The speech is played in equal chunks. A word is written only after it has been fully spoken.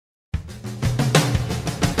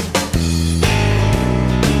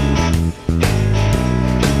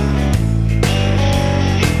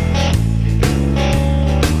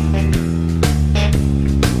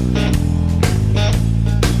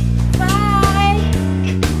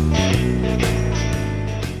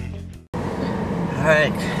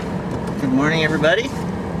morning, everybody.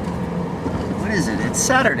 What is it? It's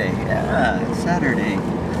Saturday. Yeah, it's Saturday.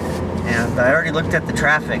 And I already looked at the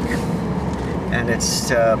traffic, and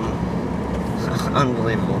it's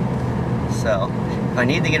unbelievable. So, if I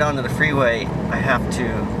need to get onto the freeway, I have to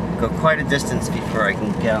go quite a distance before I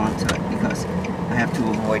can get onto it, because I have to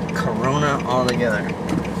avoid Corona altogether.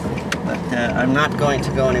 But I'm not going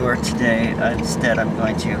to go anywhere today. Instead, I'm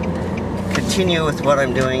going to continue with what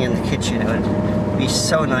I'm doing in the kitchen. It would be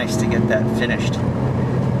so nice to get that finished.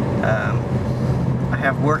 I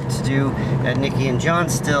have work to do at Nikki and John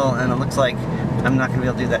still, and it looks like I'm not going to be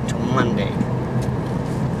able to do that till Monday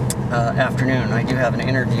afternoon. I do have an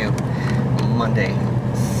interview Monday,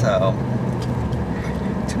 so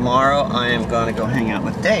tomorrow I am going to go hang out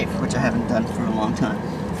with Dave, which I haven't done for a long time.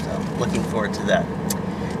 So looking forward to that.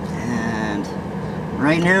 And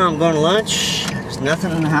right now I'm going to lunch. There's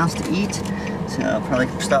nothing in the house to eat, so I'll probably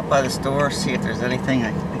stop by the store, see if there's anything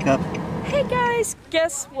I can pick up. Hey guys,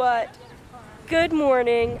 guess what? Good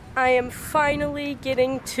morning. I am finally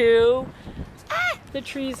getting to the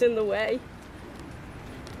trees in the way.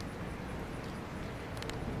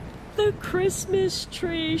 The Christmas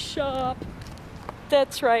tree shop.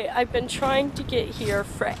 That's right, I've been trying to get here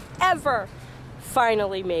forever.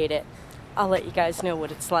 Finally made it. I'll let you guys know what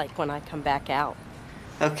it's like when I come back out.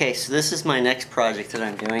 Okay, so this is my next project that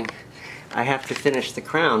I'm doing. I have to finish the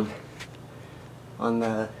crown on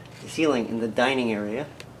the ceiling in the dining area.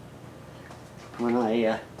 When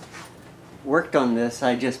I worked on this,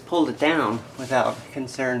 I just pulled it down without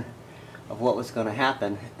concern of what was going to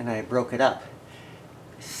happen, and I broke it up.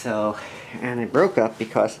 So, and it broke up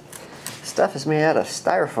because stuff is made out of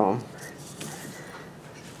styrofoam.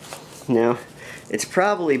 Now, it's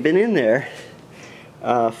probably been in there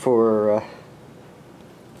for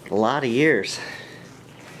a lot of years,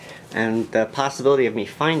 and the possibility of me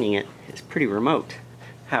finding it is pretty remote.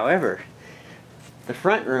 However, the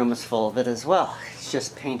front room is full of it as well. It's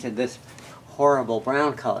just painted this horrible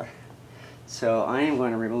brown color. So I am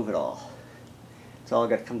going to remove it all. It's all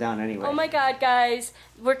got to come down anyway. Oh my God, guys.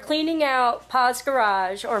 We're cleaning out Pa's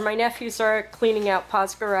garage, or my nephews are cleaning out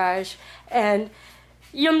Pa's garage, and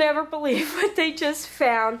you'll never believe what they just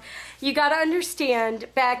found. You got to understand,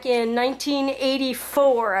 back in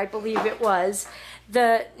 1984, I believe it was,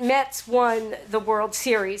 the Mets won the World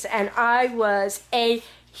Series, and I was a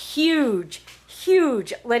huge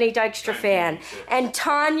Lenny Dykstra fan. And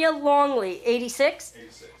Tanya Longley, 86?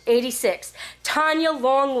 86. Tanya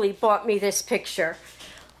Longley bought me this picture.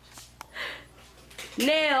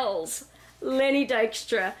 Nails, Lenny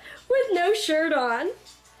Dykstra, with no shirt on.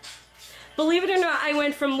 Believe it or not, I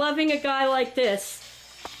went from loving a guy like this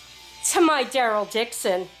to my Daryl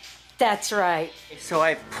Dixon. That's right. So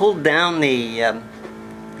I pulled down the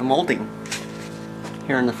molding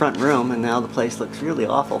here in the front room, and now the place looks really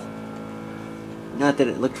awful. Not that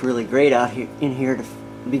it looked really great out here in here to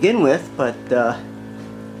begin with, but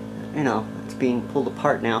you know, it's being pulled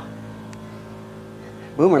apart now.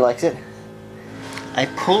 Boomer likes it. I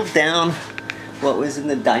pulled down what was in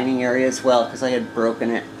the dining area as well, because I had broken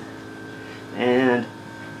it. And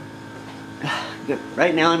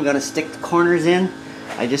right now I'm going to stick the corners in.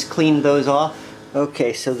 I just cleaned those off.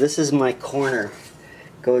 Okay, so this is my corner.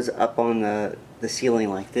 Goes up on the ceiling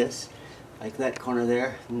like this. Like that corner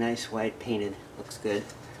there. Nice white painted. Looks good.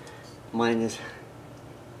 Mine is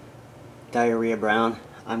diarrhea brown.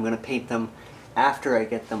 I'm going to paint them after I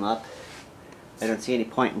get them up. I don't see any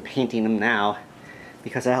point in painting them now,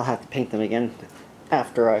 because I'll have to paint them again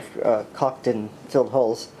after I've caulked and filled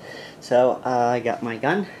holes. So I got my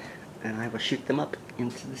gun, and I will shoot them up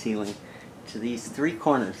into the ceiling, to these three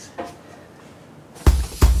corners.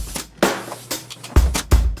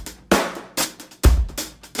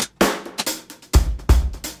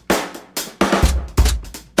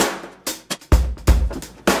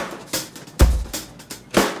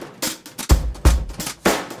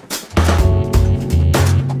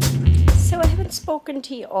 Spoken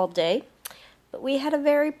to you all day, but we had a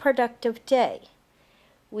very productive day.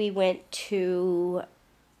 We went to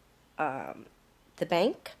the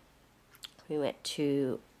bank. We went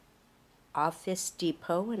to Office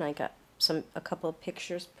Depot, and I got a couple of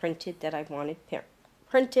pictures printed that I wanted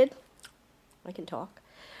printed. I can talk.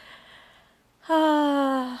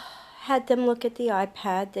 Had them look at the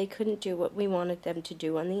iPad. They couldn't do what we wanted them to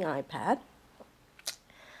do on the iPad.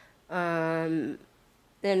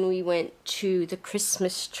 Then we went to the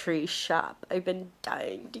Christmas tree shop. I've been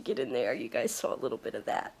dying to get in there. You guys saw a little bit of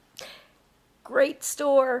that. Great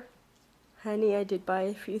store. Honey, I did buy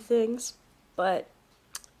a few things, but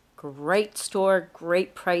great store,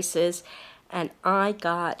 great prices. and I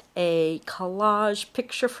got a collage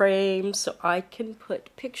picture frame so I can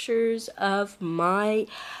put pictures of my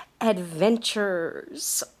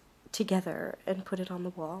adventures together and put it on the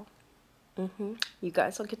wall. You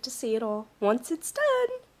guys will get to see it all once it's done.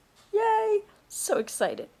 Yay! So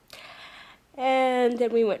excited. And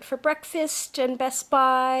then we went for breakfast and Best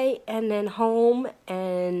Buy and then home,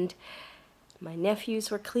 and my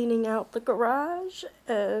nephews were cleaning out the garage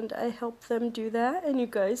and I helped them do that, and you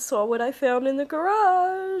guys saw what I found in the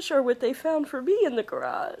garage, or what they found for me in the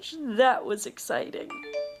garage. That was exciting.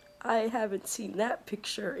 I haven't seen that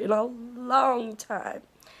picture in a long time.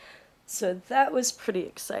 So that was pretty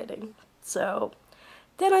exciting. So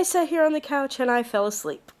then I sat here on the couch and I fell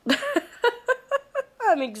asleep.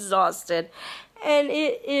 I'm exhausted. And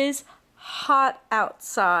it is hot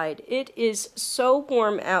outside. It is so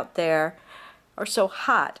warm out there. Or so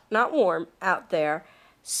hot, not warm, out there.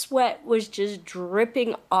 Sweat was just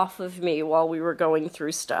dripping off of me while we were going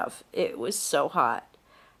through stuff. It was so hot.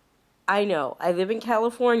 I know, I live in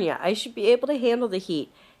California. I should be able to handle the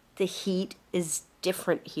heat. The heat is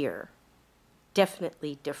different here.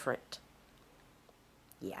 Definitely different.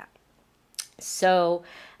 Yeah. So,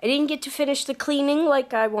 I didn't get to finish the cleaning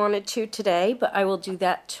like I wanted to today, but I will do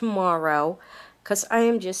that tomorrow, because I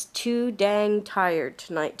am just too dang tired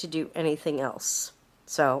tonight to do anything else.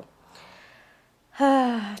 So,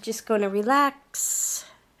 just going to relax,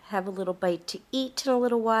 have a little bite to eat in a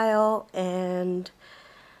little while, and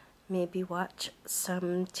maybe watch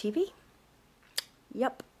some TV.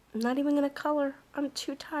 Yep, I'm not even going to color. I'm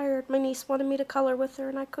too tired. My niece wanted me to color with her,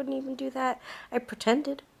 and I couldn't even do that. I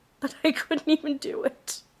pretended, but I couldn't even do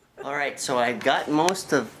it. Alright, so I've got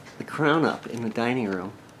most of the crown up in the dining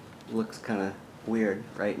room. Looks kind of weird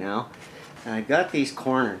right now. And I've got these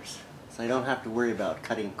corners, so I don't have to worry about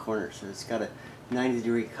cutting corners. So it's got a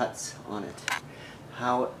 90-degree cuts on it.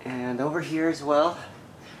 And over here as well,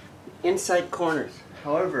 inside corners.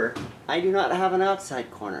 However, I do not have an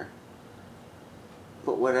outside corner.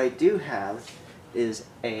 But what I do have is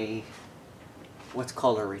what's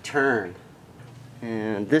called a return.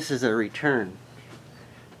 And this is a return.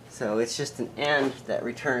 So it's just an end that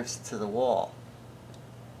returns to the wall.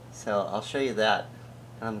 So I'll show you that.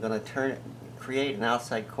 I'm going to create an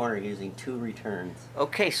outside corner using 2 returns.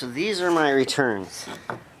 Okay, so these are my returns.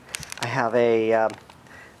 I have a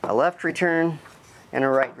left return and a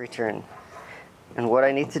right return. And what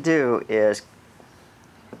I need to do is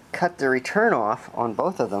cut the return off on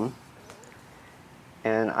both of them,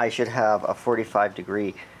 and I should have a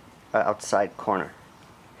 45-degree outside corner.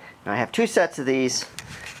 Now I have 2 sets of these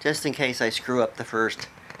just in case I screw up the first,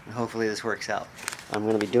 and hopefully this works out. I'm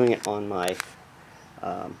going to be doing it on my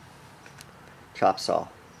chop saw.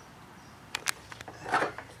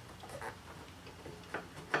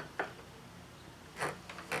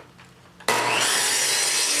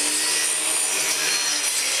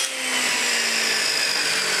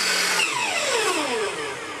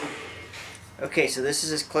 Okay, so this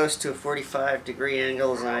is as close to a 45-degree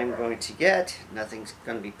angle as I'm going to get. Nothing's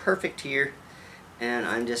going to be perfect here. And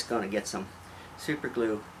I'm just going to get some super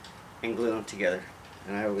glue and glue them together.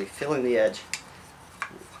 And I will be filling the edge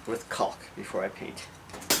with caulk before I paint.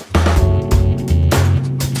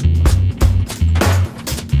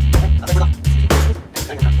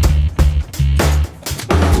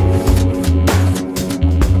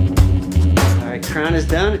 Alright, crown is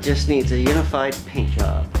done. It just needs a unified paint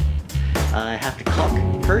job. I have to caulk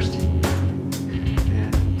first,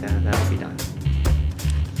 and that'll be done.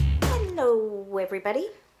 Hello, everybody.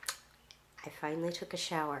 I finally took a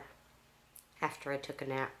shower after I took a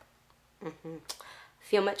nap.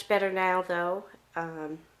 Feel much better now, though.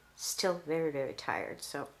 Still very, very tired,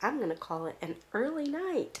 so I'm going to call it an early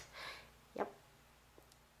night. Yep,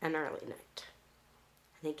 an early night.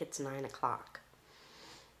 I think it's 9 o'clock,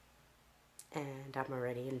 and I'm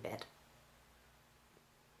already in bed.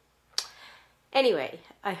 Anyway,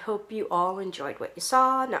 I hope you all enjoyed what you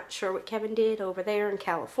saw. Not sure what Kevin did over there in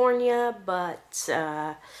California, but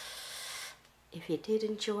if you did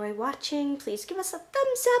enjoy watching, please give us a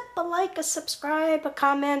thumbs up, a like, a subscribe, a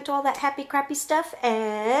comment, all that happy crappy stuff,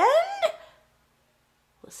 and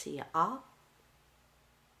we'll see you all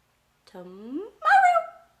tomorrow.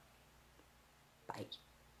 Bye.